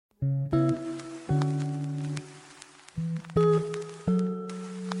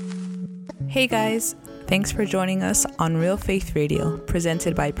Hey guys, thanks for joining us on Real Faith Radio,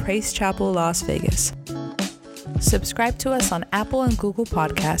 presented by Praise Chapel, Las Vegas. Subscribe to us on Apple and Google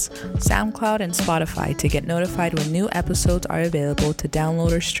Podcasts, SoundCloud, and Spotify to get notified when new episodes are available to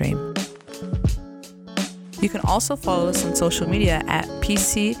download or stream. You can also follow us on social media at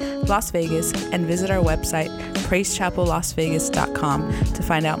PC Las Vegas and visit our website, praisechapellasvegas.com, to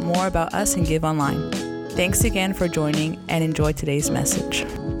find out more about us and give online. Thanks again for joining and enjoy today's message.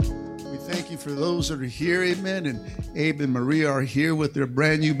 Thank you for those that are here, amen. And Abe and Maria are here with their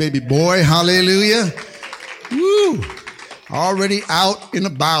brand new baby boy, hallelujah. Woo! Already out and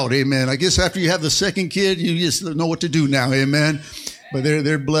about, amen. I guess after you have the second kid, you just know what to do now, amen. But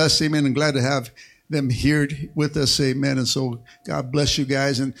they're blessed, amen, and glad to have them here with us, amen. And so God bless you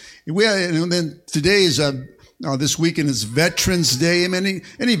guys. And then today is, this weekend is Veterans Day, amen.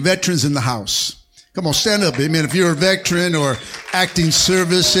 Any veterans in the house? Come on, stand up, amen. If you're a veteran or acting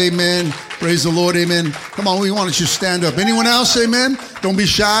service, amen. Praise the Lord, amen. Come on, we want you to stand up. Anyone else, amen? Don't be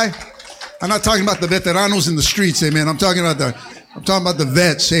shy. I'm not talking about the veteranos in the streets, amen. I'm talking about the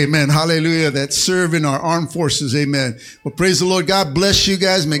vets, amen. Hallelujah, that serve in our armed forces, amen. Well, praise the Lord. God bless you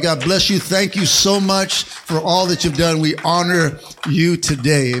guys. May God bless you. Thank you so much for all that you've done. We honor you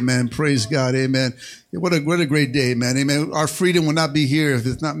today, amen. Praise God, amen. What a great day, man. Amen. Our freedom will not be here if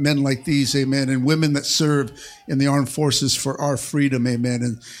it's not men like these, amen, and women that serve in the armed forces for our freedom,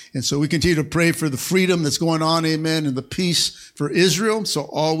 amen. And so we continue to pray for the freedom that's going on, amen, and the peace for Israel. So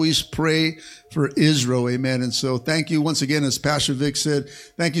always pray for Israel, amen. And so thank you once again, as Pastor Vic said,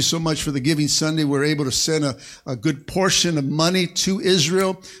 thank you so much for the Giving Sunday. We're able to send a good portion of money to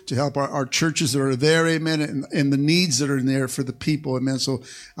Israel to help our churches that are there, amen, and the needs that are in there for the people, amen. So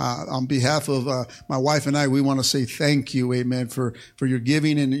on behalf of my wife and I, we want to say thank you, amen, for your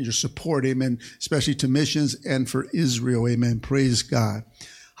giving and your support, amen, especially to missions and for Israel, amen. Praise God.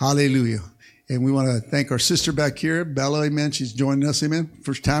 Hallelujah. And we want to thank our sister back here, Bella, amen. She's joining us, amen.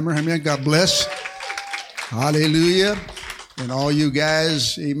 First timer, amen. God bless. Hallelujah. And all you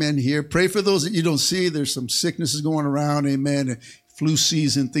guys, amen, here. Pray for those that you don't see. There's some sicknesses going around, amen. Flu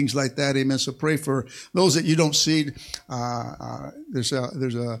season, things like that, amen. So pray for those that you don't see. There's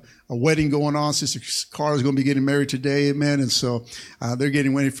a wedding going on. Sister Carl is going to be getting married today, amen. And so they're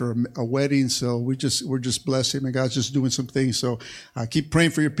getting ready for a wedding. So we're just blessed, amen. God's just doing some things. So keep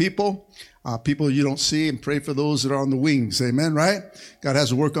praying for your people you don't see, and pray for those that are on the wings, amen. Right? God has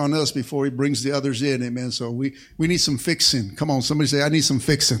to work on us before He brings the others in, amen. So we need some fixing. Come on, somebody say, I need some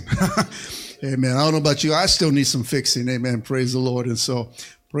fixing. Amen. I don't know about you. I still need some fixing. Amen. Praise the Lord. And so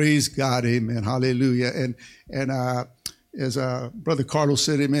praise God. Amen. Hallelujah. And as Brother Carlos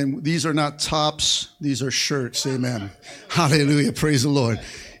said, amen, these are not tops. These are shirts. Amen. Hallelujah. Praise the Lord.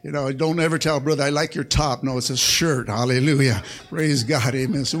 You know, don't ever tell brother, I like your top. No, it's a shirt. Hallelujah. Praise God.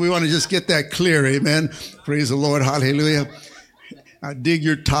 Amen. So we want to just get that clear. Amen. Praise the Lord. Hallelujah. I dig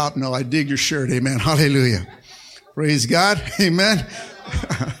your top. No, I dig your shirt. Amen. Hallelujah. Praise God. Amen.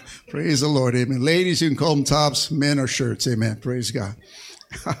 Praise the Lord. Amen. Ladies, you can call them tops. Men are shirts. Amen. Praise God.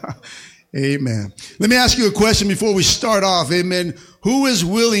 Amen. Let me ask you a question before we start off. Amen. Who is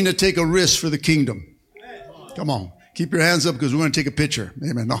willing to take a risk for the kingdom? Come on. Keep your hands up because we're going to take a picture.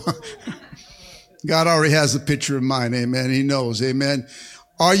 Amen. No. God already has a picture in mind. Amen. He knows. Amen.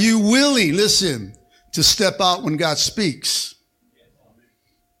 Are you willing, listen, to step out when God speaks?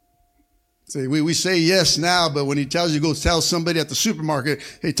 See, we say yes now, but when He tells you to go tell somebody at the supermarket,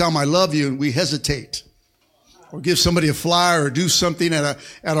 hey, tell them I love you, and we hesitate. Or give somebody a flyer or do something at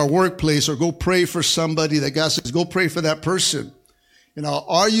our workplace, or go pray for somebody that God says, go pray for that person. You know,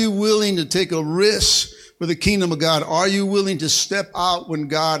 are you willing to take a risk for the kingdom of God? Are you willing to step out when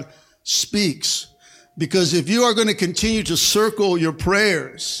God speaks? Because if you are going to continue to circle your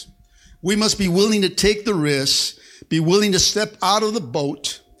prayers, we must be willing to take the risk, be willing to step out of the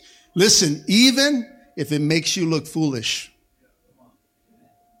boat. Listen, even if it makes you look foolish.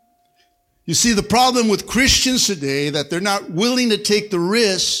 You see, the problem with Christians today, that they're not willing to take the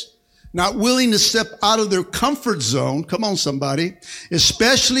risk, not willing to step out of their comfort zone. Come on, somebody.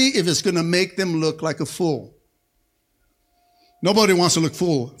 Especially if it's going to make them look like a fool. Nobody wants to look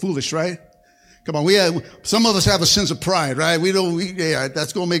foolish, right? Come on, some of us have a sense of pride, right?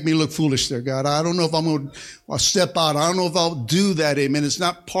 That's going to make me look foolish there, God. I don't know if I'm going to step out. I don't know if I'll do that, amen. It's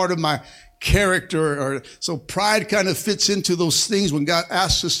not part of my character. So pride kind of fits into those things when God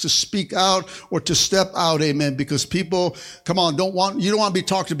asks us to speak out or to step out, amen. Because people, come on, you don't want to be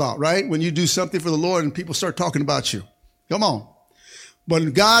talked about, right? When you do something for the Lord and people start talking about you. Come on.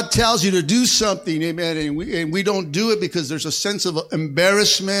 When God tells you to do something, amen, and we don't do it because there's a sense of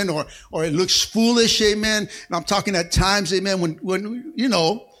embarrassment or it looks foolish, amen. And I'm talking at times, amen, when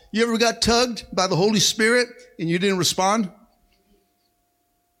You ever got tugged by the Holy Spirit and you didn't respond?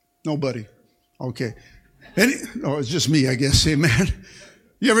 Nobody. Okay. Oh, it's just me, I guess. Amen.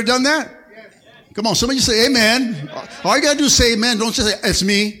 You ever done that? Yes. Come on, somebody say amen. All you got to do is say amen. Don't just say, it's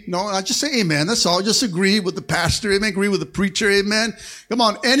me. No, I just say amen. That's all. Just agree with the pastor. Amen. Agree with the preacher. Amen. Come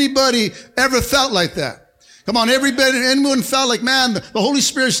on. Anybody ever felt like that? Come on. Anyone felt like, man, the Holy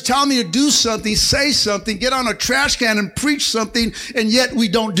Spirit's telling me to do something, say something, get on a trash can and preach something, and yet we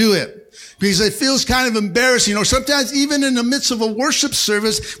don't do it. Because it feels kind of embarrassing. Or sometimes even in the midst of a worship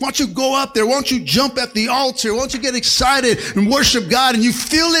service, why don't you go up there? Why don't you jump at the altar? Why don't you get excited and worship God? And you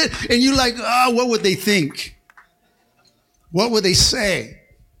feel it and you're like, what would they think? What would they say?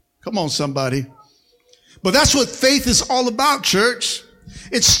 Come on, somebody. But that's what faith is all about, church.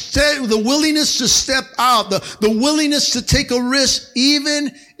 It's the willingness to step out, the willingness to take a risk,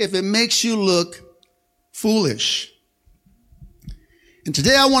 even if it makes you look foolish. And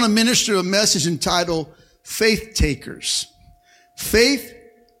today I want to minister a message entitled Faith Takers. Faith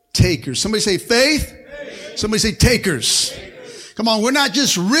Takers. Somebody say faith. Faith. Somebody say takers. Takers. Come on, we're not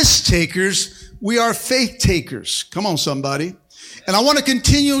just risk takers. We are faith takers. Come on, somebody. And I want to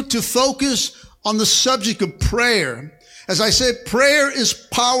continue to focus on the subject of prayer. As I said, prayer is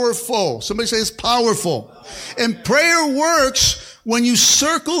powerful. Somebody say it's powerful. And prayer works when you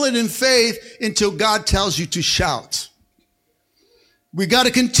circle it in faith until God tells you to shout. We got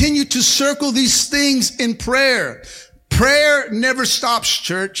to continue to circle these things in prayer. Prayer never stops,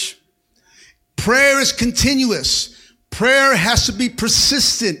 church. Prayer is continuous. Prayer has to be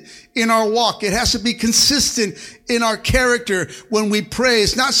persistent in our walk. It has to be consistent in our character when we pray.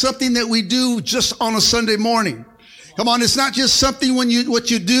 It's not something that we do just on a Sunday morning. Come on, it's not just something what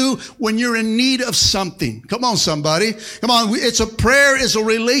you do when you're in need of something. Come on, somebody. Come on, prayer is a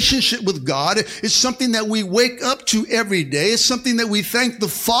relationship with God. It's something that we wake up to every day. It's something that we thank the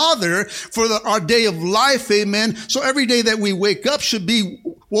Father for our day of life, amen. So every day that we wake up should be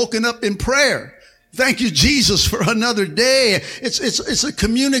woken up in prayer. Thank you, Jesus, for another day. It's a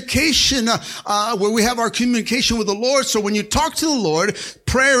communication where we have our communication with the Lord. So when you talk to the Lord,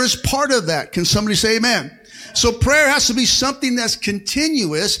 prayer is part of that. Can somebody say amen? So prayer has to be something that's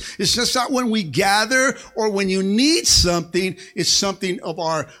continuous. It's just not when we gather or when you need something. It's something of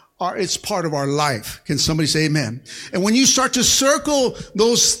it's part of our life. Can somebody say amen? And when you start to circle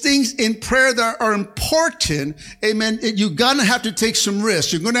those things in prayer that are important, amen, you're going to have to take some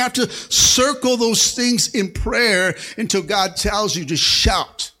risks. You're going to have to circle those things in prayer until God tells you to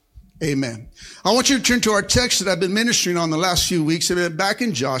shout. Amen. I want you to turn to our text that I've been ministering on the last few weeks. Amen. Back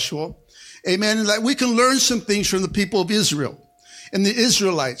in Joshua. Amen. And that we can learn some things from the people of Israel and the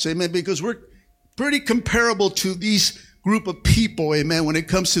Israelites. Amen. Because we're pretty comparable to these group of people. Amen. When it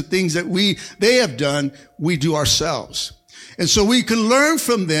comes to things that they have done, we do ourselves. And so we can learn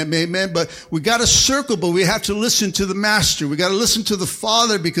from them. Amen. But we got to circle, but we have to listen to the master. We got to listen to the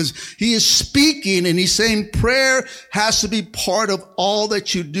Father because he is speaking and he's saying prayer has to be part of all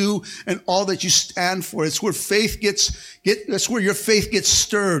that you do and all that you stand for. It's where that's where your faith gets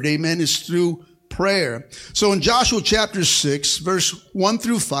stirred. Amen. Is through prayer. So in Joshua chapter 6, verse 1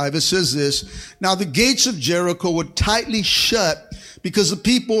 through 5, it says this: Now the gates of Jericho were tightly shut because the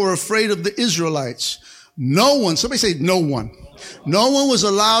people were afraid of the Israelites. No one, somebody say no one. No one was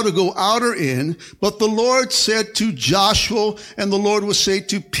allowed to go out or in, but the Lord said to Joshua, and the Lord will say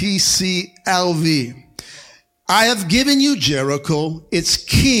to PCLV, I have given you Jericho, its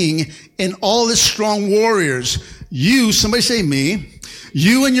king, and all its strong warriors. You, somebody say me,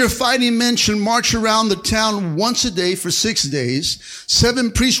 you and your fighting men should march around the town once a day for 6 days.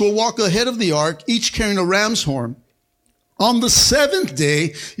 7 priests will walk ahead of the ark, each carrying a ram's horn. On the 7th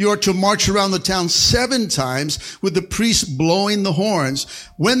day, you are to march around the town 7 times with the priests blowing the horns.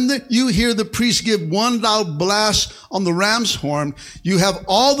 When you hear the priest give one loud blast on the ram's horn, you have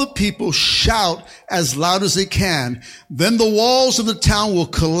all the people shout as loud as they can. Then the walls of the town will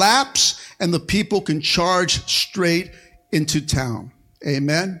collapse and the people can charge straight into town.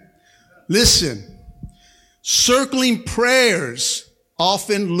 Amen. Listen, circling prayers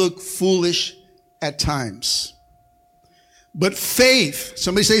often look foolish at times. But faith,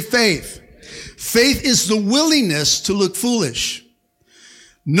 somebody say faith. Faith is the willingness to look foolish.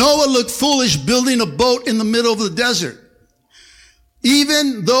 Noah looked foolish building a boat in the middle of the desert.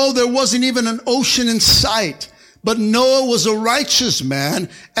 Even though there wasn't even an ocean in sight. But Noah was a righteous man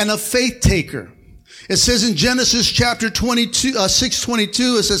and a faith taker. It says in Genesis chapter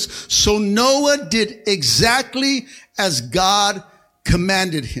 6:22, it says, So Noah did exactly as God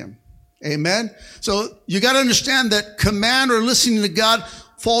commanded him. Amen. So you got to understand that command or listening to God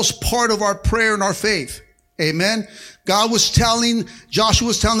falls part of our prayer and our faith. Amen. Joshua was telling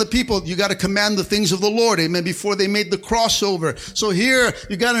the people, you got to command the things of the Lord. Amen. Before they made the crossover. So here,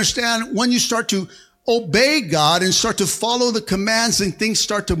 you got to understand, when you start to obey God and start to follow the commands, and things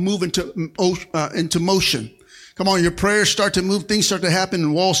start to move into motion. Come on, your prayers start to move, things start to happen,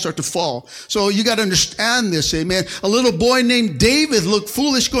 and walls start to fall. So you got to understand this, amen. A little boy named David looked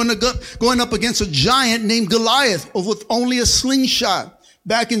foolish going up against a giant named Goliath with only a slingshot.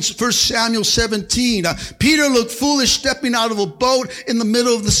 Back in 1 Samuel 17, Peter looked foolish stepping out of a boat in the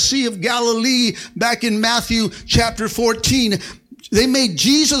middle of the Sea of Galilee. Back in Matthew chapter 14, they made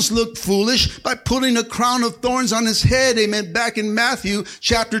Jesus look foolish by putting a crown of thorns on his head. Amen. Back in Matthew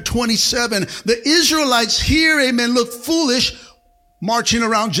chapter 27, the Israelites here, amen, looked foolish marching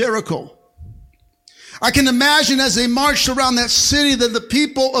around Jericho. I can imagine as they marched around that city that the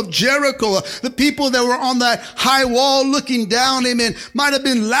people of Jericho, the people that were on that high wall looking down, amen, might have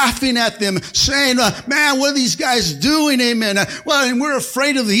been laughing at them, saying, man, what are these guys doing, amen? Well, and we're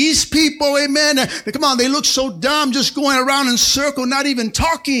afraid of these people, amen. Come on, they look so dumb, just going around in circle, not even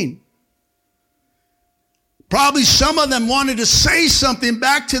talking. Probably some of them wanted to say something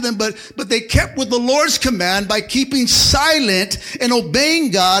back to them, but they kept with the Lord's command by keeping silent and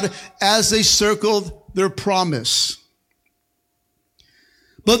obeying God as they circled their promise.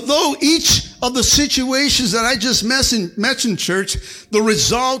 But though each of the situations that I just mentioned, church, the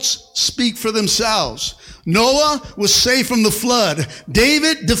results speak for themselves. Noah was saved from the flood.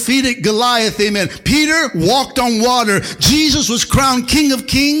 David defeated Goliath, amen. Peter walked on water. Jesus was crowned King of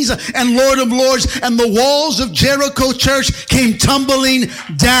Kings and Lord of Lords, and the walls of Jericho, church, came tumbling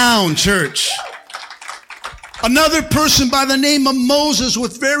down, church. Another person by the name of Moses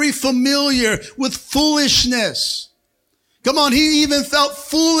was very familiar with foolishness. Come on, he even felt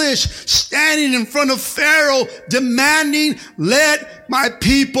foolish standing in front of Pharaoh demanding, let my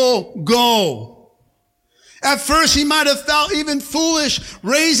people go. At first, he might have felt even foolish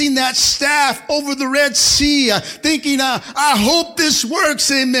raising that staff over the Red Sea, thinking, I hope this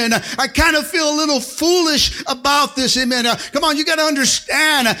works, amen. I kind of feel a little foolish about this, amen. Come on, you got to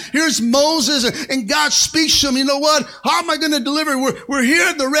understand. Here's Moses, and God speaks to him. You know what? How am I going to deliver? We're here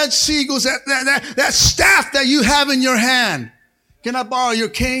at the Red Sea. He goes, that staff that you have in your hand. Can I borrow your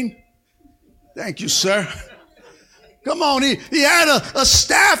cane? Thank you, sir. Come on, he had a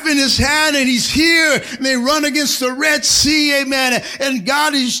staff in his hand, and he's here, and they run against the Red Sea, amen. And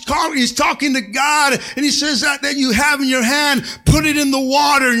God, he's talking to God, and he says that you have in your hand, put it in the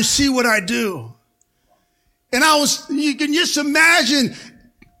water and see what I do. And you can just imagine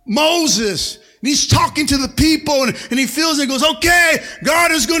Moses, and he's talking to the people, and he feels it, and goes, okay,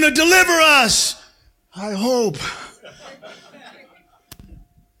 God is going to deliver us. I hope.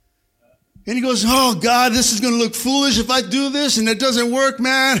 And he goes, oh, God, this is going to look foolish if I do this and it doesn't work,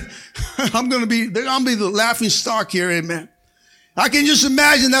 man. I'm going to be the laughing stock here, amen. I can just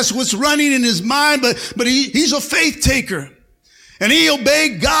imagine that's what's running in his mind, but he's a faith taker. And he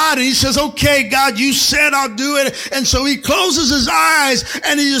obeyed God, and he says, okay, God, you said I'll do it. And so he closes his eyes,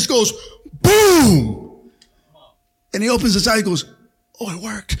 and he just goes, boom. And he opens his eyes and goes, oh, it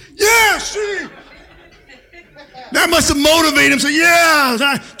worked. Yeah, see? That must have motivated him. So, yeah,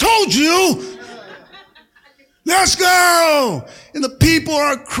 I told you. Let's go. And the people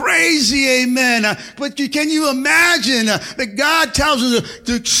are crazy, amen. But can you imagine that God tells them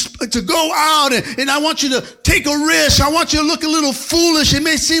to go out and I want you to take a risk. I want you to look a little foolish. It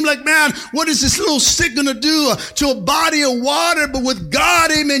may seem like, man, what is this little stick going to do to a body of water? But with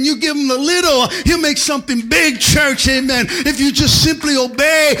God, amen, you give him a little, he'll make something big, church, amen. If you just simply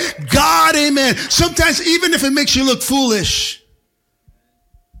obey God, amen. Sometimes even if it makes you look foolish.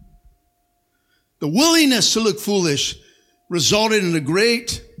 The willingness to look foolish resulted in a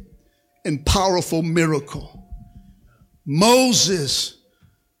great and powerful miracle. Moses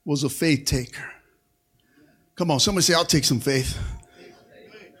was a faith taker. Come on, somebody say, I'll take some faith.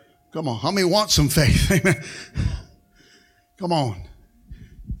 Come on, how many want some faith? Amen. Come on,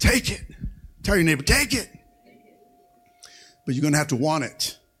 take it. Tell your neighbor, take it. But you're going to have to want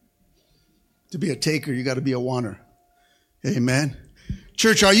it. To be a taker, you got to be a wanter. Amen.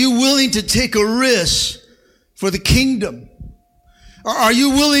 Church, are you willing to take a risk for the kingdom? Or are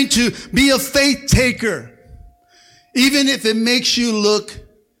you willing to be a faith taker, even if it makes you look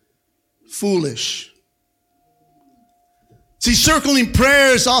foolish? See, circling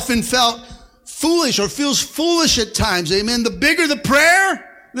prayers often felt foolish or feels foolish at times. Amen. The bigger the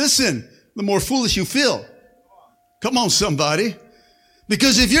prayer, listen, the more foolish you feel. Come on, somebody.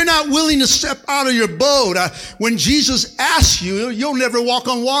 Because if you're not willing to step out of your boat, when Jesus asks you, you'll never walk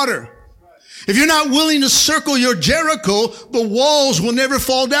on water. If you're not willing to circle your Jericho, the walls will never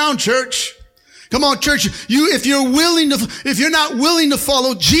fall down, church. Come on, church. If you're not willing to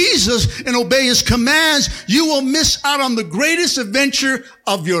follow Jesus and obey his commands, you will miss out on the greatest adventure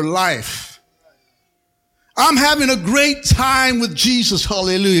of your life. I'm having a great time with Jesus.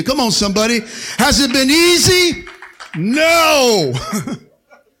 Hallelujah. Come on, somebody. Has it been easy? No.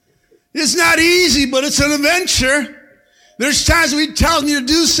 It's not easy, but it's an adventure. There's times when he tells me to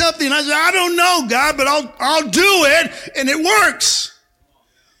do something, and I say, I don't know, God, but I'll do it, and it works.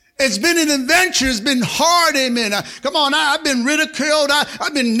 It's been an adventure. It's been hard, amen. Come on, I've been ridiculed.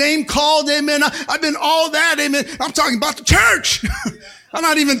 I've been name-called, amen. I've been all that, amen. I'm talking about the church. I'm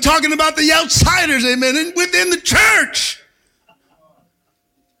not even talking about the outsiders, amen, within the church.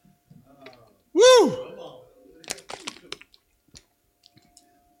 Woo!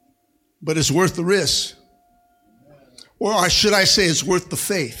 But it's worth the risk. Or should I say it's worth the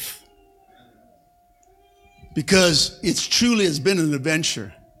faith? Because it's been an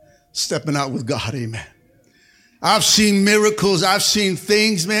adventure. Stepping out with God, amen. I've seen miracles. I've seen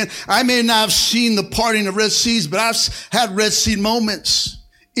things, man. I may not have seen the parting of Red Seas, but I've had Red Sea moments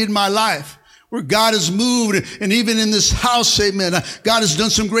in my life where God has moved. And even in this house, amen, God has done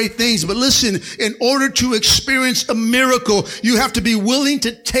some great things. But listen, in order to experience a miracle, you have to be willing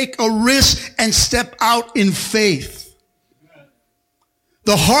to take a risk and step out in faith.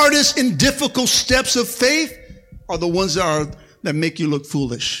 The hardest and difficult steps of faith are the ones that make you look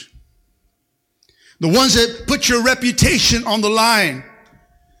foolish. The ones that put your reputation on the line.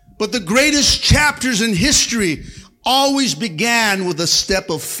 But the greatest chapters in history always began with a step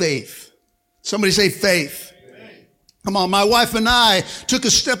of faith. Somebody say faith. Amen. Come on, my wife and I took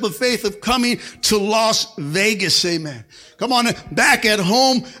a step of faith of coming to Las Vegas, amen. Come on, back at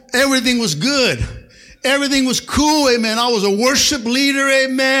home, everything was good. Everything was cool, amen. I was a worship leader,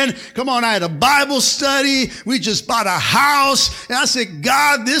 amen. Come on, I had a Bible study. We just bought a house. And I said,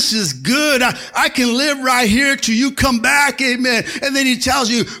 God, this is good. I can live right here till you come back, amen. And then he tells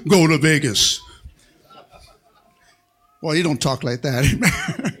you, go to Vegas. Well, he don't talk like that,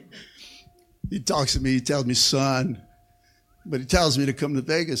 amen. He talks to me, he tells me, son. But he tells me to come to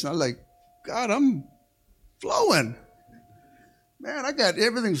Vegas. And I'm like, God, I'm flowing. Man, I got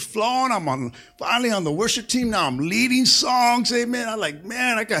everything's flowing. I'm finally on the worship team. Now I'm leading songs. Amen. I'm like,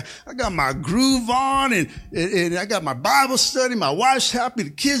 man, I got my groove on and I got my Bible study. My wife's happy.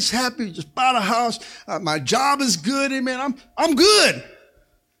 The kids happy. We just bought a house. My job is good. Amen. I'm good.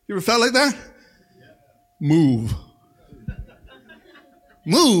 You ever felt like that? Move.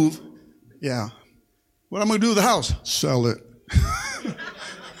 Move? Yeah. What am I going to do with the house? Sell it.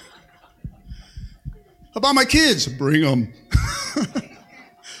 How about my kids? Bring them.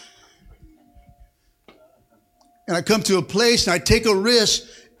 And I come to a place and I take a risk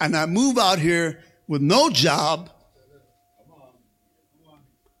and I move out here with no job,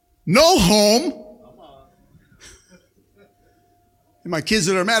 no home, and my kids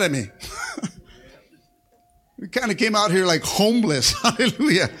that are mad at me. We kind of came out here like homeless.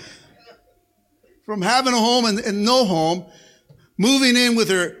 Hallelujah. From having a home and no home, moving in with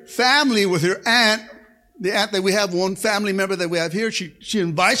her family, with her aunt. The aunt that we have, one family member that we have here, she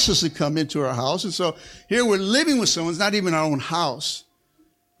invites us to come into our house. And so here we're living with someone. It's not even our own house.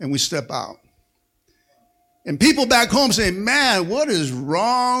 And we step out. And people back home say, man, what is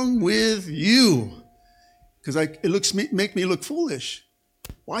wrong with you? Because it make me look foolish.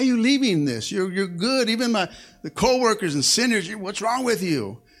 Why are you leaving this? You're good. Even the co-workers and sinners, what's wrong with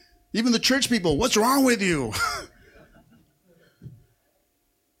you? Even the church people, what's wrong with you?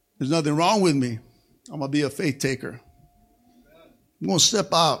 There's nothing wrong with me. I'm going to be a faith taker. I'm going to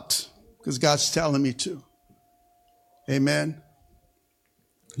step out because God's telling me to. Amen.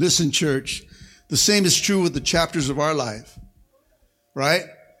 Listen, church, the same is true with the chapters of our life, right?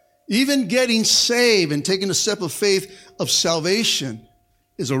 Even getting saved and taking a step of faith of salvation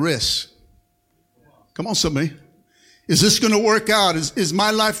is a risk. Come on, somebody. Is this going to work out? Is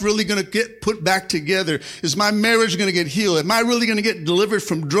my life really going to get put back together? Is my marriage going to get healed? Am I really going to get delivered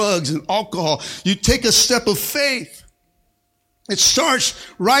from drugs and alcohol? You take a step of faith. It starts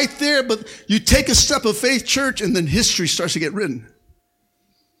right there, but you take a step of faith, church, and then history starts to get written.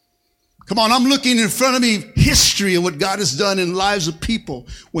 Come on, I'm looking in front of me history of what God has done in lives of people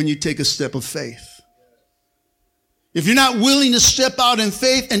when you take a step of faith. If you're not willing to step out in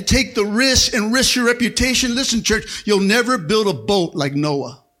faith and take the risk and risk your reputation, listen, church, you'll never build a boat like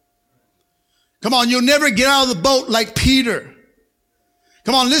Noah. Come on, you'll never get out of the boat like Peter.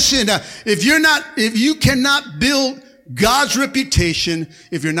 Come on, listen, if you cannot build God's reputation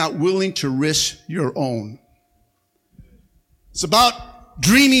if you're not willing to risk your own. It's about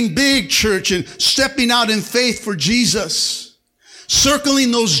dreaming big, church, and stepping out in faith for Jesus.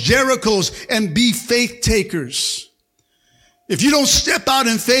 circling those Jerichos and be faith takers. If you don't step out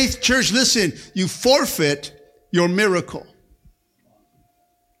in faith, church, listen, you forfeit your miracle.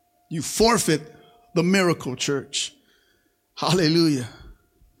 You forfeit the miracle, church. Hallelujah.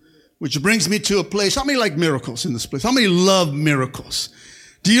 Which brings me to a place. How many like miracles in this place? How many love miracles?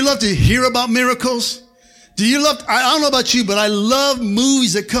 Do you love to hear about miracles? Do you love, I don't know about you, but I love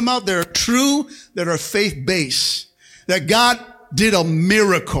movies that come out that are true, that are faith-based. That God did a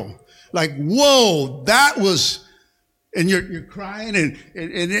miracle. Like, whoa, that was, and you're crying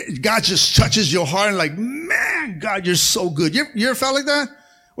and God just touches your heart and like, man, God, you're so good. You ever felt like that?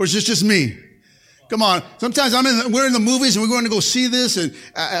 Or is this just me? Come on. Sometimes we're in the movies and we're going to go see this and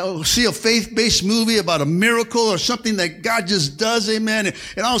see a faith-based movie about a miracle or something that God just does, amen.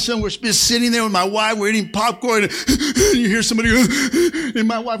 And all of a sudden we're just sitting there with my wife, we're eating popcorn and you hear somebody go, and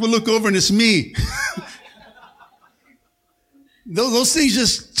my wife will look over and it's me. Those things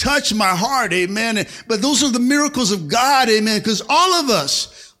just touch my heart, amen. But those are the miracles of God, amen. Because all of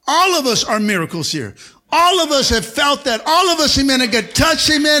us are miracles here. All of us have felt that. All of us, amen, have got touched,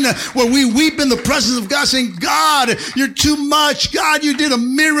 amen, where we weep in the presence of God saying, God, you're too much. God, you did a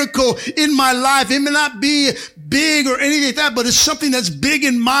miracle in my life. It may not be big or anything like that, but it's something that's big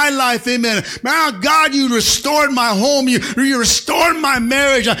in my life, amen. Man, God, you restored my home. You restored my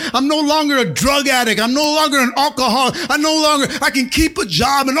marriage. I'm no longer a drug addict. I'm no longer an alcoholic. I can keep a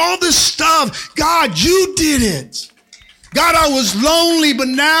job and all this stuff. God, you did it. God, I was lonely, but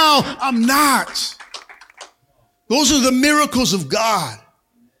now I'm not. Those are the miracles of God.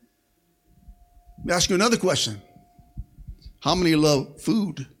 Let me ask you another question. How many love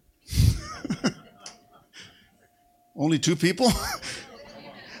food? Only 2 people?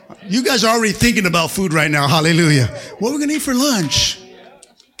 You guys are already thinking about food right now. Hallelujah. What are we going to eat for lunch?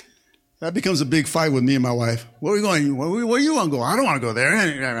 That becomes a big fight with me and my wife. Where are we going? Where you want to go? I don't want to go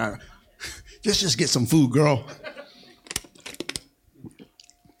there. Just get some food, girl.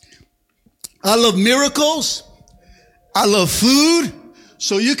 I love miracles. I love food,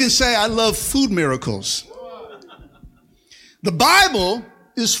 so you can say I love food miracles. The Bible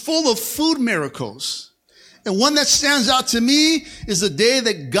is full of food miracles. And one that stands out to me is the day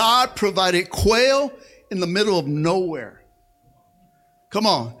that God provided quail in the middle of nowhere. Come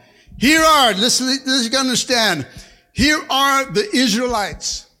on. Listen, you can understand. Here are the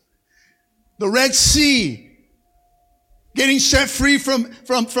Israelites. The Red Sea. Getting set free from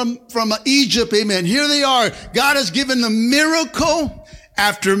Egypt, amen. Here they are. God has given them miracle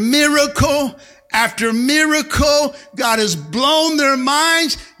after miracle after miracle. God has blown their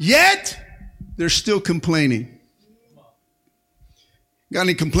minds, yet they're still complaining. Got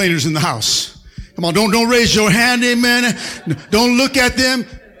any complainers in the house? Come on, don't raise your hand, amen. Don't look at them,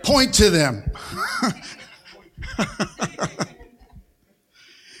 point to them.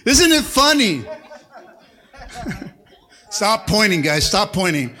 Isn't it funny? Stop pointing, guys. Stop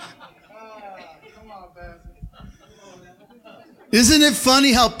pointing. Isn't it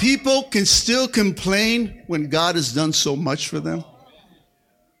funny how people can still complain when God has done so much for them?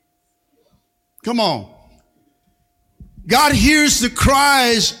 Come on. God hears the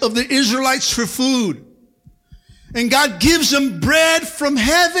cries of the Israelites for food. And God gives them bread from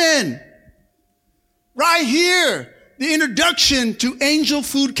heaven. Right here, the introduction to angel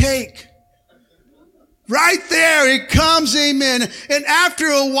food cake. Right there, it comes, amen. And after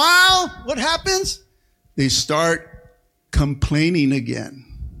a while, what happens? They start complaining again.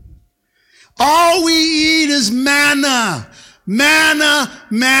 All we eat is manna. Manna,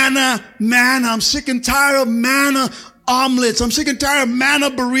 manna, manna. I'm sick and tired of manna omelets. I'm sick and tired of manna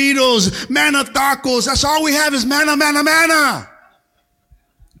burritos, manna tacos. That's all we have is manna, manna, manna.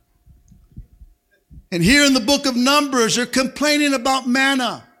 And here in the book of Numbers, they're complaining about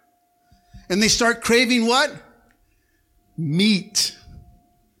manna. And they start craving what? Meat.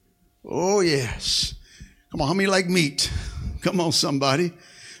 Oh, yes. Come on, how many like meat? Come on, somebody.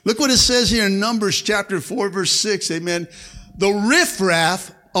 Look what it says here in Numbers chapter 4, verse 6. Amen. The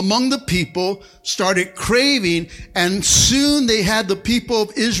riffraff among the people started craving, and soon they had the people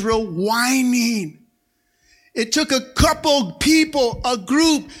of Israel whining. It took a couple people, a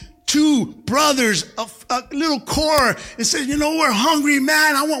group, 2 brothers, a little core, and said, you know, we're hungry,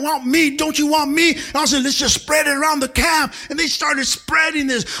 man. I want meat. Don't you want meat? And I said, let's just spread it around the camp. And they started spreading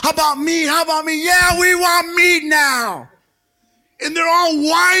this. How about meat? How about meat? Yeah, we want meat now. And they're all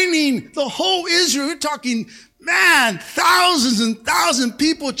whining. The whole Israel, we're talking, man, thousands and thousands of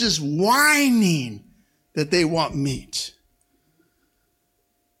people just whining that they want meat.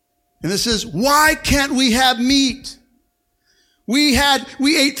 And it says, why can't we have meat? We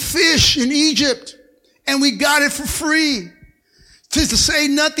ate fish in Egypt and we got it for free. To say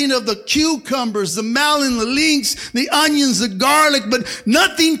nothing of the cucumbers, the melon, the leeks, the onions, the garlic, but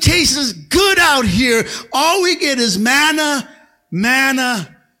nothing tastes good out here. All we get is manna,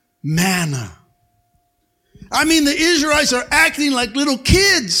 manna, manna. I mean, the Israelites are acting like little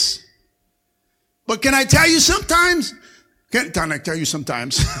kids. But can I tell you sometimes? Can I tell you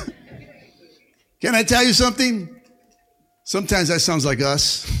sometimes? Can I tell you something? Sometimes that sounds like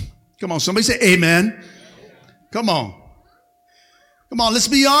us. Come on, somebody say amen. Come on. Come on, let's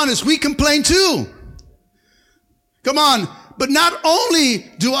be honest. We complain too. Come on. But not only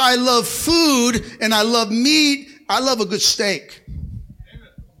do I love food and I love meat, I love a good steak.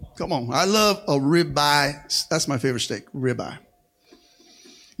 Come on. I love a ribeye. That's my favorite steak, ribeye.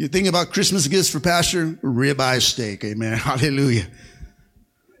 You think about Christmas gifts for Pastor? Ribeye steak. Amen. Hallelujah.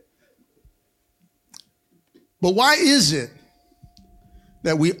 But why is it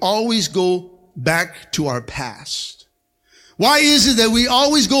that we always go back to our past? Why is it that we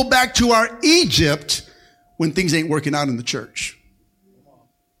always go back to our Egypt when things ain't working out in the church?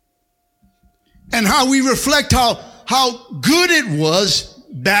 And how we reflect how good it was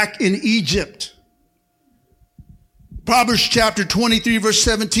back in Egypt. Proverbs chapter 23 verse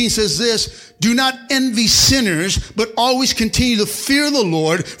 17 says this, do not envy sinners, but always continue to fear the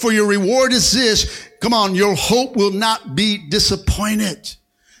Lord, for your reward is this. Come on, your hope will not be disappointed.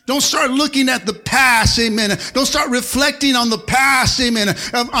 Don't start looking at the past, amen. Don't start reflecting on the past, amen.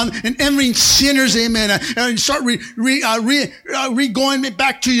 And envying sinners, amen. And start going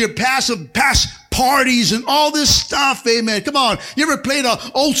back to your past parties and all this stuff, amen. Come on. You ever played an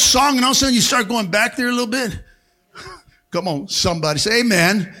old song and all of a sudden you start going back there a little bit? Come on, somebody say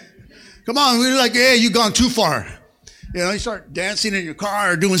amen. Come on, we're like, hey, you've gone too far. You know, you start dancing in your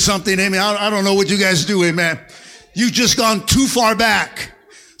car or doing something, amen. I don't know what you guys do, amen. You've just gone too far back.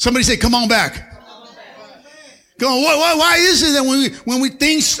 Somebody say, come on back. Come on. Why is it that when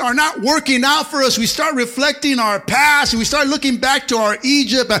things are not working out for us, we start reflecting our past and we start looking back to our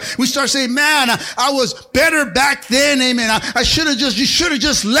Egypt. We start saying, man, I was better back then. Amen. You should have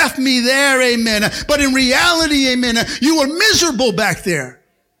just left me there. Amen. But in reality, amen, you were miserable back there.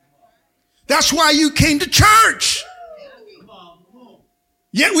 That's why you came to church.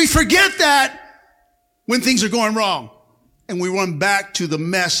 Yet we forget that when things are going wrong. And we run back to the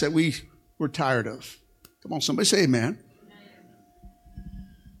mess that we were tired of. Come on, somebody say amen.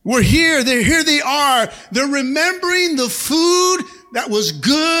 We're here. Here they are. They're remembering the food that was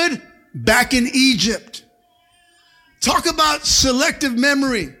good back in Egypt. Talk about selective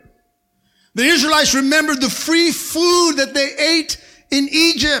memory. The Israelites remembered the free food that they ate in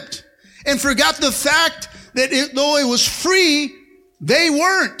Egypt and forgot the fact that though it was free, they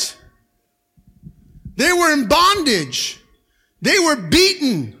weren't. They were in bondage. They were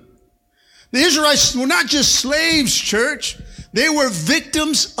beaten. The Israelites were not just slaves, church. They were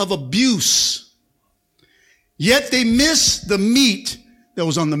victims of abuse. Yet they missed the meat that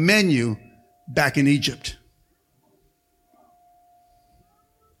was on the menu back in Egypt.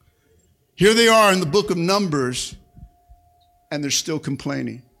 Here they are in the book of Numbers, and they're still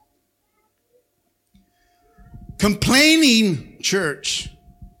complaining. Complaining, church,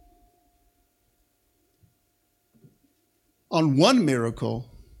 on one miracle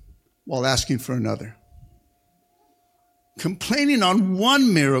while asking for another. Complaining on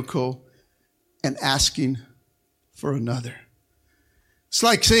one miracle and asking for another. It's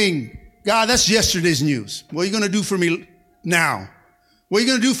like saying, God, that's yesterday's news. What are you going to do for me now? What are you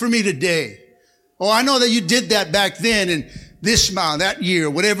going to do for me today? Oh, I know that you did that back then and this month, that year,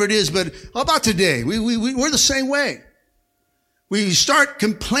 whatever it is, but how about today? We're the same way. We start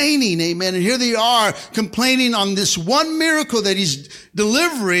complaining, amen, and here they are complaining on this one miracle that he's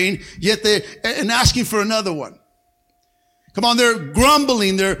delivering, and asking for another one. Come on, they're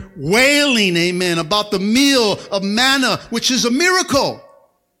grumbling, they're wailing, amen, about the meal of manna, which is a miracle.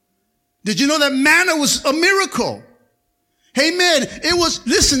 Did you know that manna was a miracle? Amen. It was,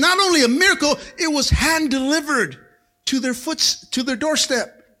 listen, not only a miracle, it was hand delivered to their doorstep.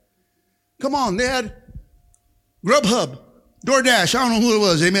 Come on, they had Grubhub, DoorDash, I don't know who it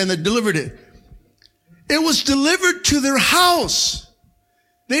was, amen, that delivered it. It was delivered to their house.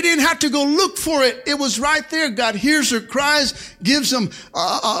 They didn't have to go look for it. It was right there. God hears their cries, gives them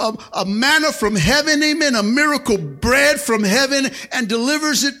a manna from heaven, amen, a miracle bread from heaven, and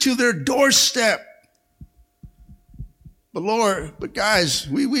delivers it to their doorstep. But guys,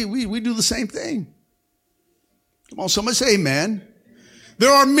 we do the same thing. Come on, somebody say amen.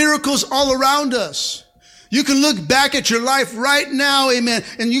 There are miracles all around us. You can look back at your life right now, amen,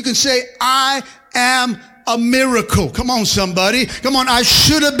 and you can say, I am a miracle. Come on, somebody. Come on. I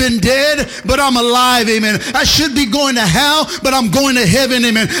should have been dead, but I'm alive. Amen. I should be going to hell, but I'm going to heaven.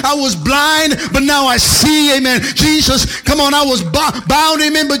 Amen. I was blind, but now I see. Amen. Jesus, come on. I was bound.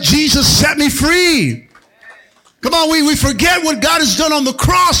 Amen. But Jesus set me free. Come on. We forget what God has done on the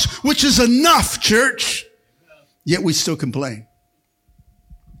cross, which is enough, church. Yet we still complain.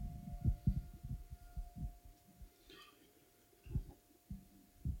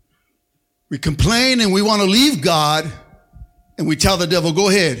 We complain and we want to leave God, and we tell the devil, go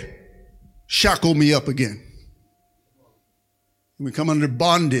ahead, shackle me up again. And we come under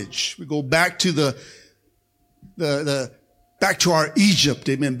bondage. We go back to back to our Egypt,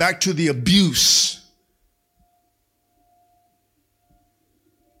 amen, back to the abuse.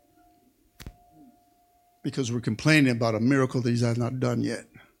 Because we're complaining about a miracle that he has not done yet.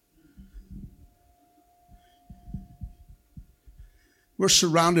 We're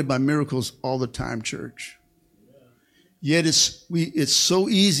surrounded by miracles all the time, church. Yet it's so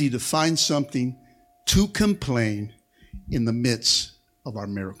easy to find something to complain in the midst of our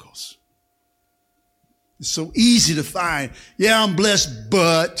miracles. It's so easy to find, yeah, I'm blessed,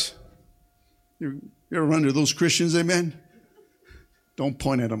 but you ever run into those Christians, amen? Don't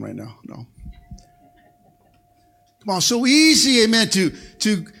point at them right now, no. Come on, so easy, amen,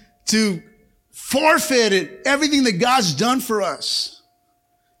 to forfeit it, everything that God's done for us.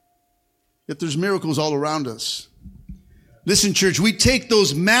 Yet there's miracles all around us. Listen, church, we take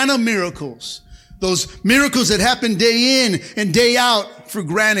those manna miracles, those miracles that happen day in and day out, for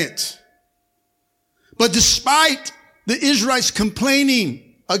granted. But despite the Israelites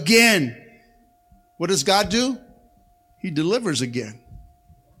complaining again, what does God do? He delivers again.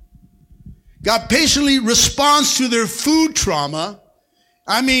 God patiently responds to their food trauma.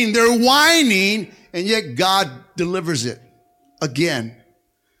 I mean, they're whining, and yet God delivers it again.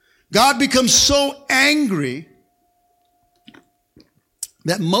 God becomes so angry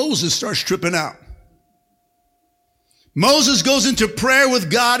that Moses starts tripping out. Moses goes into prayer with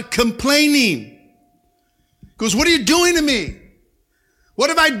God complaining. Goes, what are you doing to me? What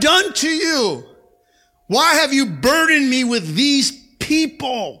have I done to you? Why have you burdened me with these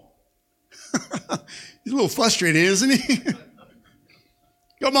people? He's a little frustrated, isn't he?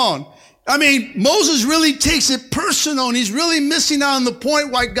 Come on. I mean, Moses really takes it personal, and he's really missing out on the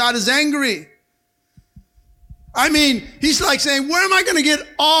point why God is angry. I mean, he's like saying, where am I going to get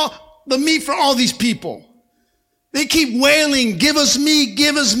all the meat for all these people? They keep wailing, give us meat,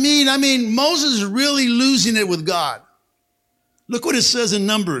 give us meat. I mean, Moses is really losing it with God. Look what it says in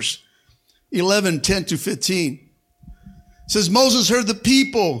Numbers 11:10-15. It says, Moses heard the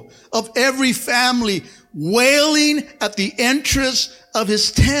people of every family wailing at the entrance of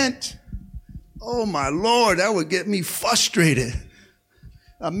his tent. Oh my Lord, that would get me frustrated.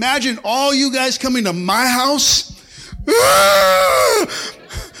 Imagine all you guys coming to my house.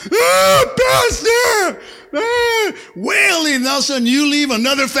 Pastor! Wailing, and all of a sudden you leave,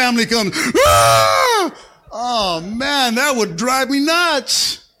 another family comes. Oh man, that would drive me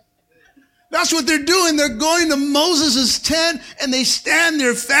nuts. That's what they're doing. They're going to Moses' tent, and they stand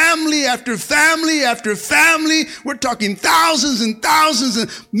there, family after family after family. We're talking thousands and thousands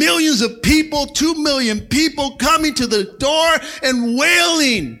and millions of people, 2 million people coming to the door and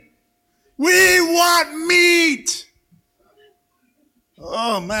wailing. We want meat.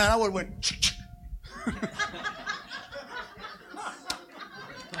 Oh man, I would have went.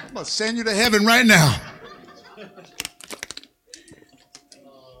 I'm going to send you to heaven right now.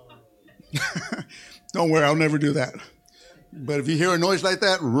 Don't worry, I'll never do that. But if you hear a noise like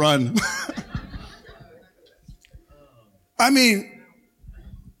that, run. I mean,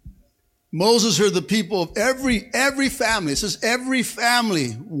 Moses heard the people of every family, it says every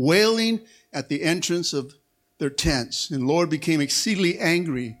family, wailing at the entrance of their tents. And the Lord became exceedingly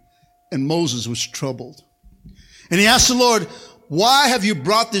angry, and Moses was troubled. And he asked the Lord, why have you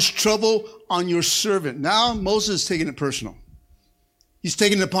brought this trouble on your servant? Now Moses is taking it personal. He's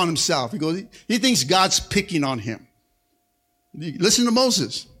taking it upon himself. He thinks God's picking on him. Listen to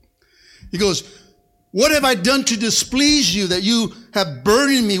Moses. He goes, what have I done to displease you that you have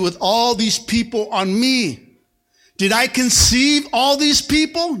burdened me with all these people on me? Did I conceive all these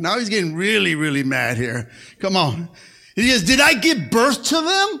people? Now he's getting really, really mad here. Come on. He says, did I give birth to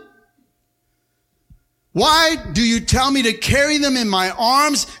them? Why do you tell me to carry them in my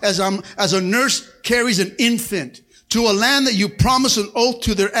arms as a nurse carries an infant? To a land that you promised an oath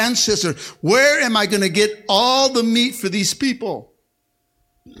to their ancestors. Where am I going to get all the meat for these people?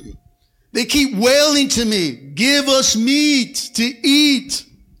 They keep wailing to me, give us meat to eat.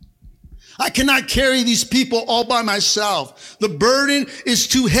 I cannot carry these people all by myself. The burden is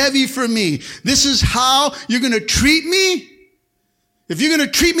too heavy for me. This is how you're going to treat me? If you're going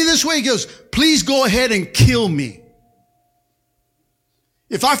to treat me this way, he goes, please go ahead and kill me.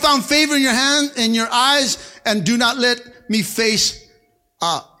 If I found favor in your hand, in your eyes, and do not let me face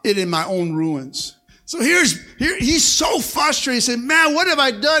it in my own ruins. So he's so frustrated. He said, man, what have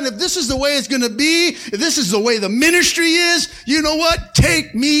I done? If this is the way it's going to be, if this is the way the ministry is, you know what?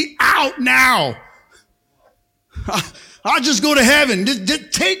 Take me out now. I'll just go to heaven.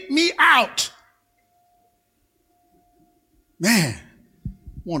 Just take me out. Man,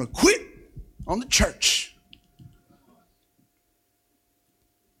 want to quit on the church.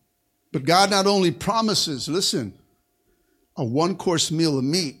 But God not only promises, listen, a one-course meal of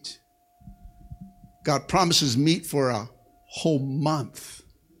meat, God promises meat for a whole month.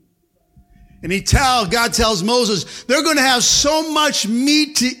 And God tells Moses, they're going to have so much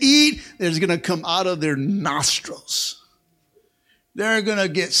meat to eat that it's going to come out of their nostrils. They're going to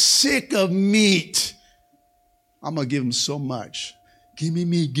get sick of meat. I'm going to give them so much. Give me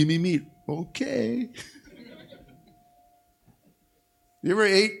meat, give me meat. Okay. You ever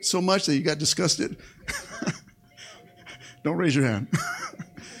ate so much that you got disgusted? Don't raise your hand.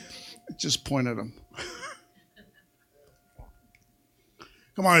 Just point at them.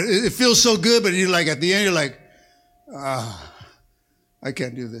 Come on, it feels so good, but you're like, at the end, you're like, I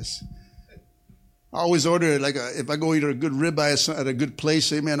can't do this. I always order it, like, if I go eat a good ribeye at a good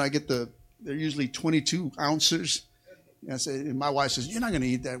place, amen, they're usually 22 ounces. And my wife says, you're not going to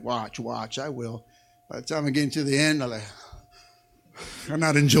eat that. Watch, I will. By the time I get to the end, I'm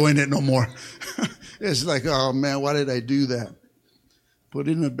not enjoying it no more. It's like, oh man, why did I do that? Put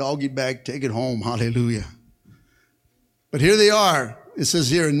it in a doggy bag, take it home. Hallelujah. But here they are. It says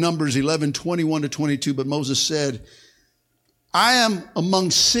here in Numbers 11:21-22, but Moses said, I am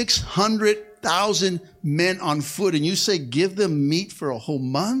among 600,000 men on foot, and you say, give them meat for a whole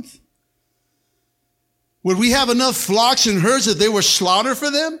month? Would we have enough flocks and herds that they were slaughtered for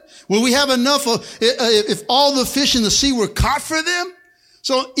them? Would we have enough if all the fish in the sea were caught for them?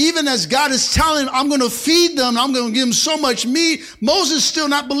 So even as God is telling them, I'm going to feed them, I'm going to give them so much meat, Moses is still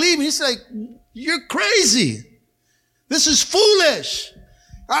not believing. He's like, you're crazy. This is foolish.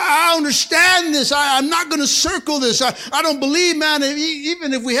 I understand this. I'm not going to circle this. I don't believe, man,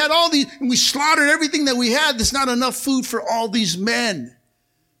 even if we had all these, and we slaughtered everything that we had, there's not enough food for all these men.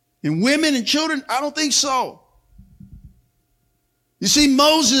 And women and children, I don't think so. You see,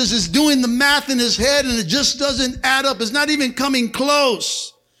 Moses is doing the math in his head and it just doesn't add up. It's not even coming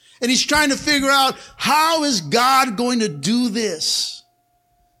close. And he's trying to figure out, how is God going to do this?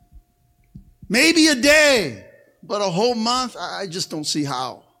 Maybe a day, but a whole month, I just don't see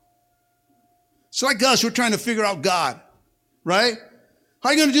how. It's like us, we're trying to figure out God, right? How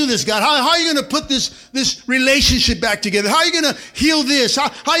are you going to do this, God? How are you going to put this relationship back together? How are you going to heal this?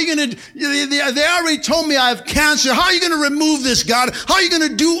 How are you going to, they already told me I have cancer. How are you going to remove this, God? How are you going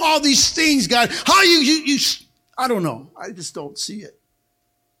to do all these things, God? How are you I don't know. I just don't see it.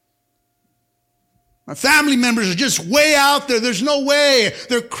 My family members are just way out there. There's no way.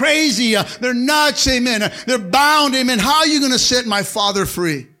 They're crazy. They're nuts, amen. They're bound, amen. How are you going to set my father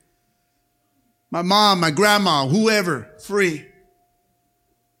free? My mom, my grandma, whoever, free.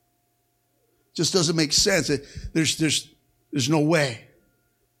 Just doesn't make sense. There's no way.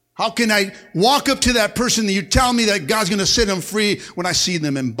 How can I walk up to that person that you tell me that God's going to set them free when I see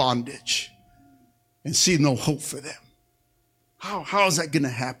them in bondage and see no hope for them? How is that going to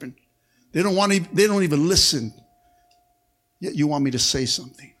happen? They don't even listen. Yet you want me to say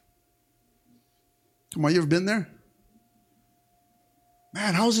something. Come on, you ever been there?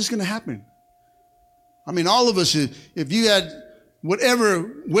 Man, how is this going to happen? I mean, all of us, if you had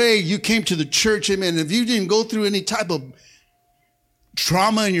whatever way you came to the church, amen, if you didn't go through any type of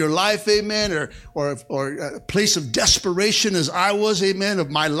trauma in your life, amen, or a place of desperation as I was, amen,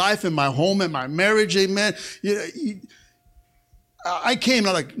 of my life and my home and my marriage, amen, I came,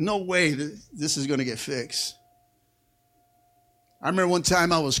 I'm like, no way this is going to get fixed. I remember one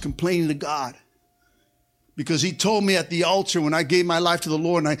time I was complaining to God because he told me at the altar when I gave my life to the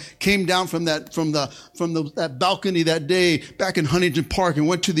Lord, and I came down from that balcony that day back in Huntington Park and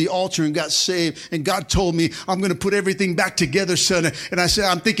went to the altar and got saved. And God told me, I'm going to put everything back together, son. And I said,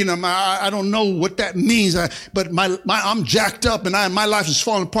 I'm thinking, I don't know what that means, but I'm jacked up and my life is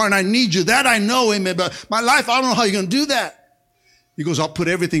falling apart and I need you. That I know, amen. But my life, I don't know how you're going to do that. He goes, I'll put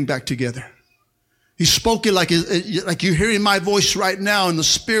everything back together. He spoke it like you're hearing my voice right now in the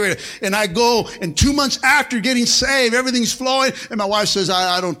spirit. And I go, and 2 months after getting saved, everything's flowing. And my wife says,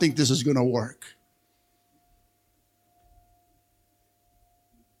 I don't think this is going to work.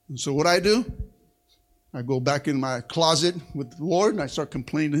 And so what I do, I go back in my closet with the Lord and I start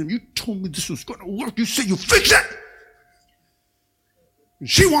complaining to him. You told me this was going to work. You said you fix it. And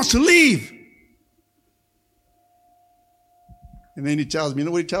she wants to leave. And then he tells me, you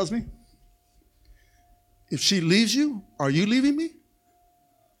know what he tells me? If she leaves you, are you leaving me?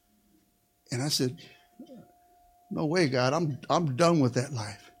 And I said, no way, God, I'm done with that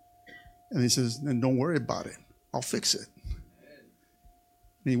life. And he says, then don't worry about it. I'll fix it.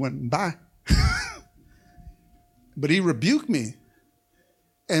 And he went, bye. But he rebuked me.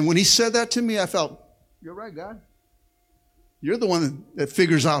 And when he said that to me, I felt, you're right, God. You're the one that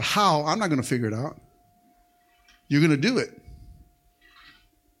figures out how. I'm not going to figure it out. You're going to do it.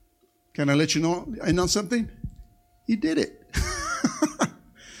 Can I let you know something? He did it.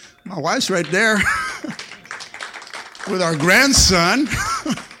 My wife's right there with our grandson.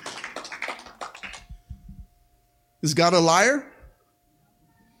 Is God a liar?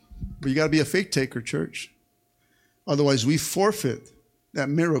 But you got to be a faith taker, church. Otherwise, we forfeit that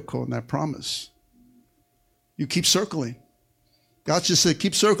miracle and that promise. You keep circling. God just said,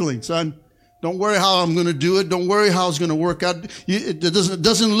 keep circling, son. Don't worry how I'm going to do it. Don't worry how it's going to work out. It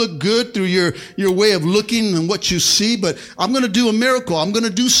doesn't look good through your way of looking and what you see, but I'm going to do a miracle. I'm going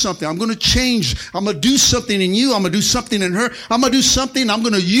to do something. I'm going to change. I'm going to do something in you. I'm going to do something in her. I'm going to do something. I'm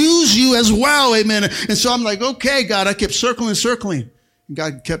going to use you as well. Amen. And so I'm like, okay, God, I kept circling. And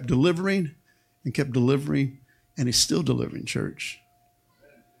God kept delivering and kept delivering, and he's still delivering, church.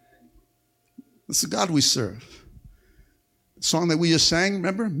 That's the God we serve. The song that we just sang,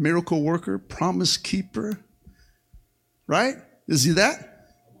 remember? Miracle worker, promise keeper. Right? Is he that?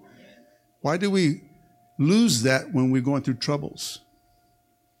 Why do we lose that when we're going through troubles?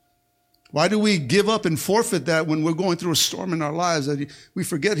 Why do we give up and forfeit that when we're going through a storm in our lives? We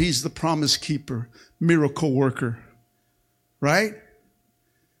forget he's the promise keeper, miracle worker. Right?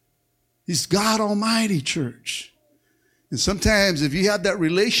 He's God Almighty, church. And sometimes if you have that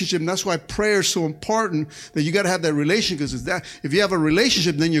relationship, and that's why prayer is so important, that you got to have that relationship, because if you have a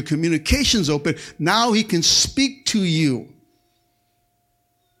relationship, then your communication's open. Now he can speak to you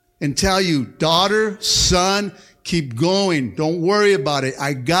and tell you, daughter, son, keep going. Don't worry about it.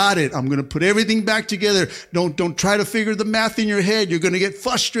 I got it. I'm going to put everything back together. Don't try to figure the math in your head. You're going to get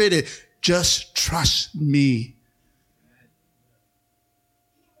frustrated. Just trust me.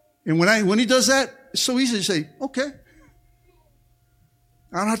 And when he does that, it's so easy to say, okay.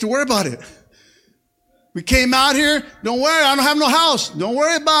 I don't have to worry about it. We came out here. Don't worry. I don't have no house. Don't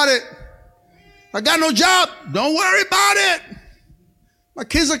worry about it. I got no job. Don't worry about it. My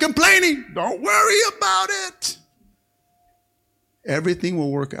kids are complaining. Don't worry about it. Everything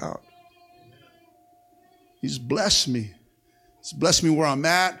will work out. He's blessed me. He's blessed me where I'm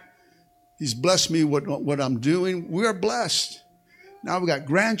at. He's blessed me what I'm doing. We are blessed. Now we got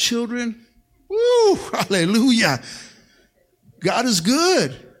grandchildren. Woo! Hallelujah. God is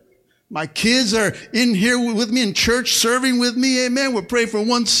good. My kids are in here with me in church, serving with me, amen. We're praying for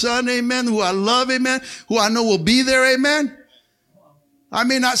one son, amen, who I love, amen, who I know will be there, amen. I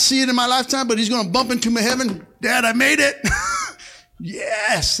may not see it in my lifetime, but he's going to bump into my heaven. Dad, I made it.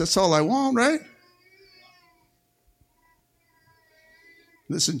 Yes, that's all I want, right?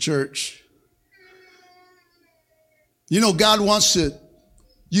 Listen, church. You know, God wants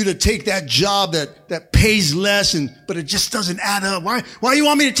you to take that job that pays less, but it just doesn't add up. Why do you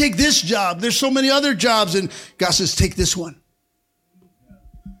want me to take this job? There's so many other jobs, and God says, take this one.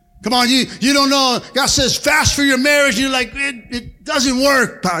 Come on, you don't know. God says, fast for your marriage. You're like, it doesn't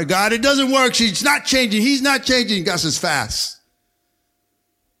work, God. It doesn't work. She's not changing. He's not changing. God says, fast.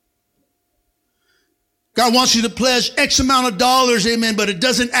 God wants you to pledge X amount of dollars, amen, but it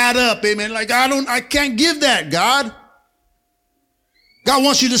doesn't add up, amen. Like, I can't give that, God. God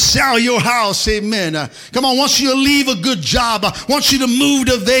wants you to sell your house, amen. Come on, wants you to leave a good job. Wants you to move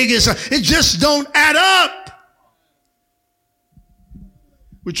to Vegas. It just don't add up.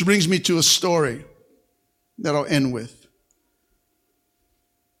 Which brings me to a story that I'll end with.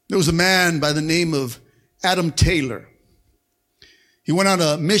 There was a man by the name of Adam Taylor. He went on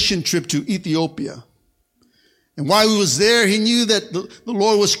a mission trip to Ethiopia. And while he was there, he knew that the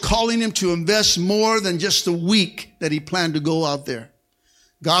Lord was calling him to invest more than just a week that he planned to go out there.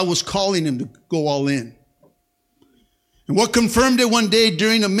 God was calling him to go all in. And what confirmed it one day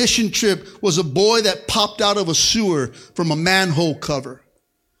during a mission trip was a boy that popped out of a sewer from a manhole cover.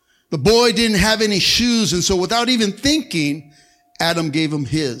 The boy didn't have any shoes, and so without even thinking, Adam gave him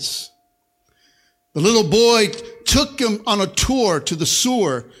his. The little boy took him on a tour to the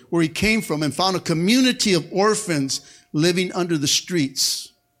sewer where he came from and found a community of orphans living under the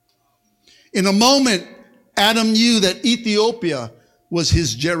streets. In a moment, Adam knew that Ethiopia was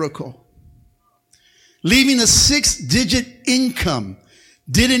his Jericho. Leaving a 6-digit income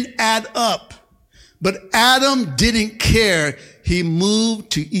didn't add up, but Adam didn't care. He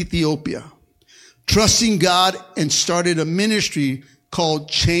moved to Ethiopia, trusting God, and started a ministry called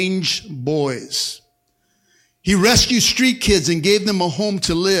Change Boys. He rescued street kids and gave them a home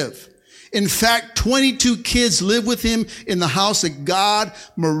to live. In fact, 22 kids lived with him in the house that God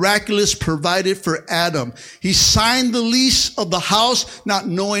miraculously provided for Adam. He signed the lease of the house, not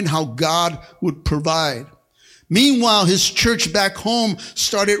knowing how God would provide. Meanwhile, his church back home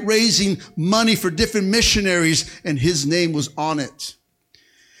started raising money for different missionaries, and his name was on it.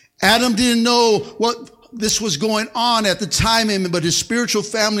 Adam didn't know what this was going on at the time, but his spiritual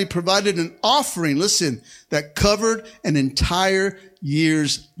family provided an offering, listen, that covered an entire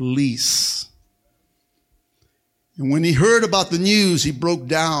year's lease. And when he heard about the news, he broke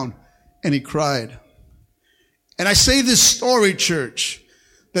down and he cried. And I say this story, church,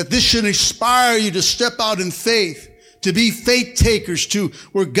 that this should inspire you to step out in faith, to be faith takers to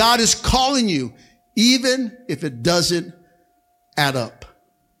where God is calling you, even if it doesn't add up,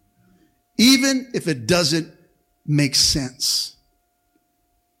 even if it doesn't make sense.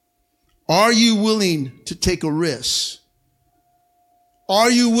 Are you willing to take a risk? Are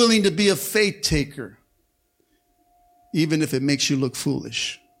you willing to be a faith taker, even if it makes you look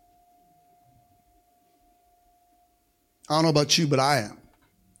foolish? I don't know about you, but I am.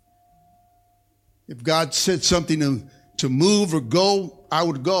 If God said something to move or go, I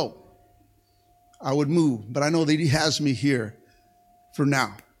would go. I would move. But I know that he has me here for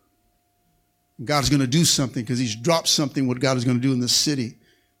now. God's going to do something because he's dropped something what God is going to do in this city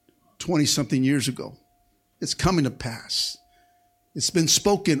 20-something years ago. It's coming to pass. It's been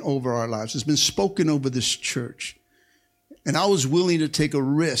spoken over our lives. It's been spoken over this church. And I was willing to take a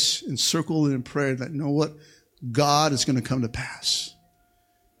risk and circle it in prayer that, you know what? God is going to come to pass.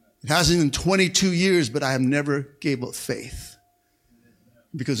 It hasn't been 22 years, but I have never gave up faith.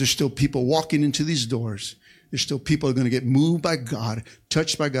 Because there's still people walking into these doors. There's still people who are going to get moved by God,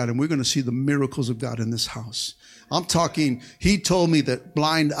 touched by God, and we're going to see the miracles of God in this house. I'm talking, he told me that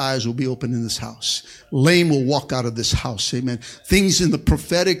blind eyes will be open in this house. Lame will walk out of this house. Amen. Things in the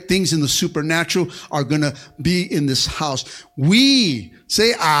prophetic, things in the supernatural are going to be in this house. We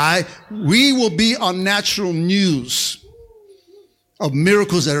will be on natural news of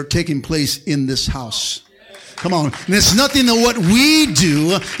miracles that are taking place in this house. Come on. And it's nothing that what we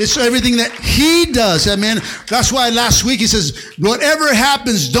do. It's everything that he does. Amen. That's why last week he says, whatever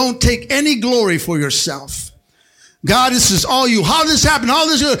happens, don't take any glory for yourself. God, this is all you. How did this happen? All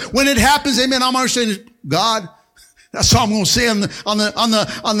this, when it happens, amen. I'm understanding God. That's all I'm going to say on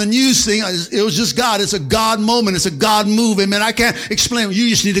the news thing. It was just God. It's a God moment. It's a God move. Amen. I can't explain it. You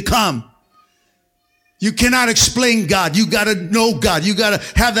just need to come. You cannot explain God. You got to know God. You got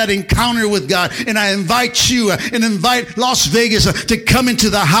to have that encounter with God. And I invite you and invite Las Vegas to come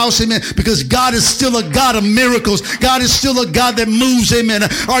into the house, amen, because God is still a God of miracles. God is still a God that moves, amen.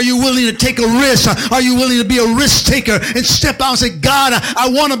 Are you willing to take a risk? Are you willing to be a risk taker and step out and say, God, I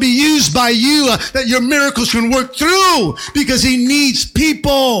want to be used by you, that your miracles can work through, because he needs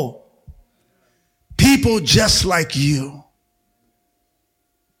people just like you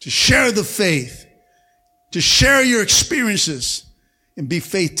to share the faith, to share your experiences and be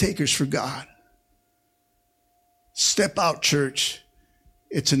faith takers for God. Step out, church.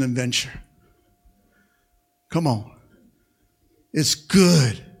 It's an adventure. Come on. It's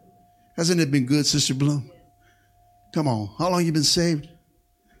good. Hasn't it been good, Sister Bloom? Come on. How long you been saved?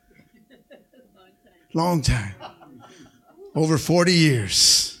 Long time. Over 40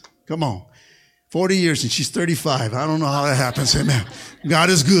 years. Come on. 40 years and she's 35. I don't know how that happens. Amen. God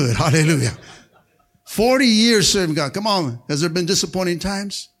is good. Hallelujah. 40 years serving God. Come on. Has there been disappointing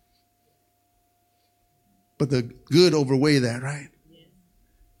times? But the good overweigh that, right?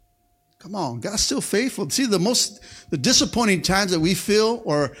 Come on. God's still faithful. See, the disappointing times that we feel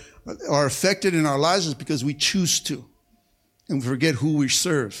or are affected in our lives is because we choose to and forget who we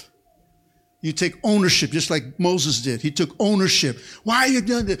serve. You take ownership just like Moses did. He took ownership. Why are you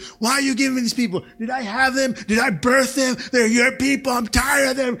doing this? Why are you giving me these people? Did I have them? Did I birth them? They're your people. I'm tired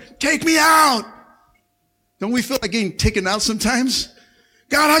of them. Take me out. Don't we feel like getting taken out sometimes?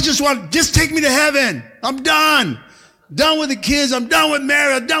 God, just take me to heaven. I'm done. Done with the kids. I'm done with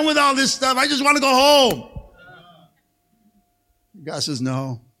marriage. I'm done with all this stuff. I just want to go home. God says,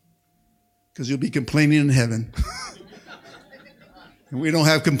 no, because you'll be complaining in heaven. And we don't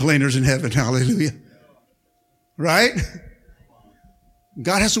have complainers in heaven. Hallelujah. Right?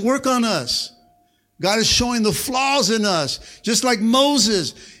 God has to work on us. God is showing the flaws in us. Just like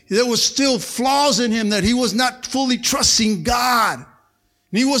Moses, there was still flaws in him that he was not fully trusting God.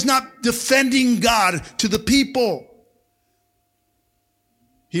 And he was not defending God to the people.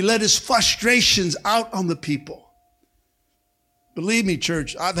 He let his frustrations out on the people. Believe me,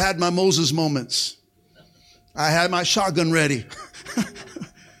 church, I've had my Moses moments. I had my shotgun ready.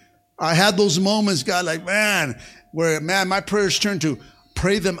 I had those moments, God, like, where my prayers turned to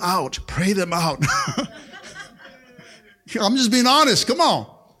pray them out, pray them out. I'm just being honest. Come on.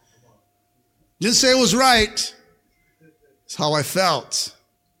 Didn't say it was right. It's how I felt.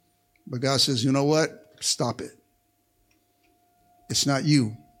 But God says, you know what? Stop it. It's not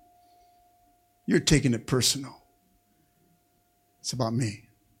you. You're taking it personal. It's about me.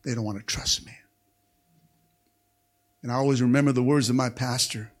 They don't want to trust me. And I always remember the words of my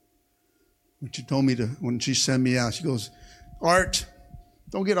pastor when she told me when she sent me out. She goes, Art,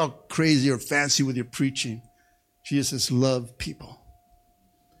 don't get all crazy or fancy with your preaching. She just says, love people.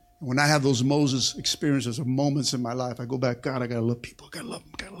 And when I have those Moses experiences or moments in my life, I go back, God, I got to love people. I got to love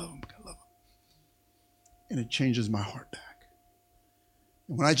them. I got to love them. I got to love them. And it changes my heart back.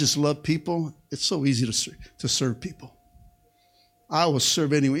 And when I just love people, it's so easy to serve people. I will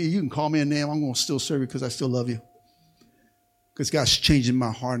serve anyway. You can call me a name. I'm going to still serve you because I still love you. Because God's changing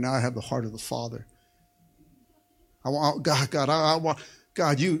my heart. Now I have the heart of the Father. I want God. I want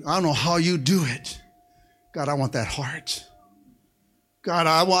God. I don't know how you do it. God, I want that heart. God,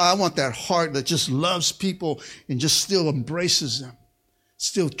 I want that heart that just loves people and just still embraces them,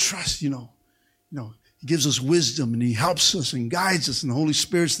 still trusts. He gives us wisdom and he helps us and guides us, and the Holy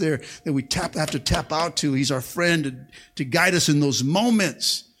Spirit's there that we have to tap out to. He's our friend to guide us in those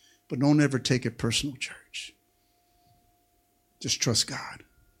moments. But don't ever take it personal, church. Just trust God.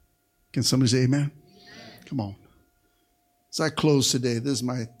 Can somebody say amen? Come on. As I close today, this is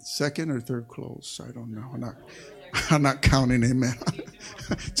my second or third close. I don't know. I'm not counting, amen.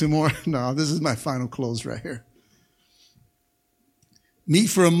 Two more? No, this is my final close right here. Meet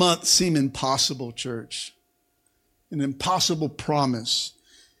for a month seemed impossible, church. An impossible promise.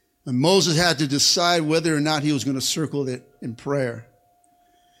 And Moses had to decide whether or not he was going to circle it in prayer.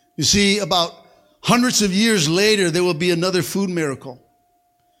 You see, about hundreds of years later, there will be another food miracle.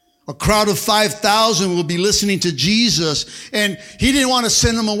 A crowd of 5,000 will be listening to Jesus. And he didn't want to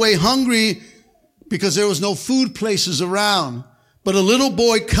send them away hungry because there was no food places around. But a little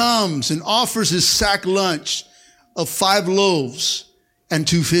boy comes and offers his sack lunch of 5 loaves and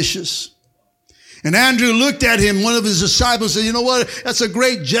 2 fishes. And Andrew looked at him, one of his disciples, and said, you know what? That's a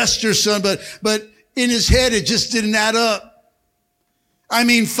great gesture, son, but in his head, it just didn't add up.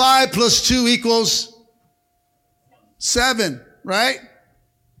 5 plus 2 equals 7, right?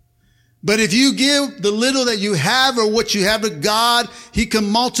 But if you give the little that you have or what you have to God, he can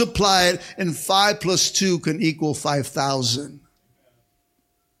multiply it, and 5 plus 2 can equal 5,000.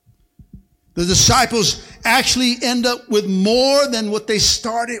 The disciples actually end up with more than what they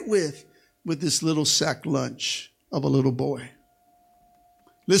started with this little sack lunch of a little boy.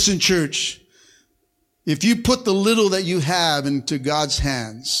 Listen, church, if you put the little that you have into God's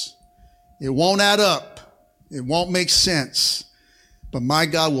hands, it won't add up. It won't make sense. But my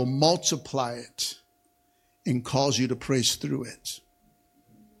God will multiply it and cause you to praise through it.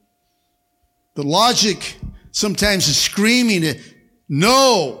 The logic sometimes is screaming it,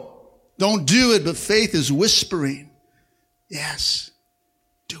 no, don't do it. But faith is whispering, yes,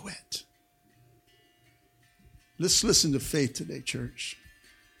 do it. Let's listen to faith today, church.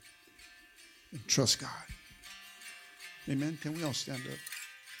 And trust God. Amen. Can we all stand up?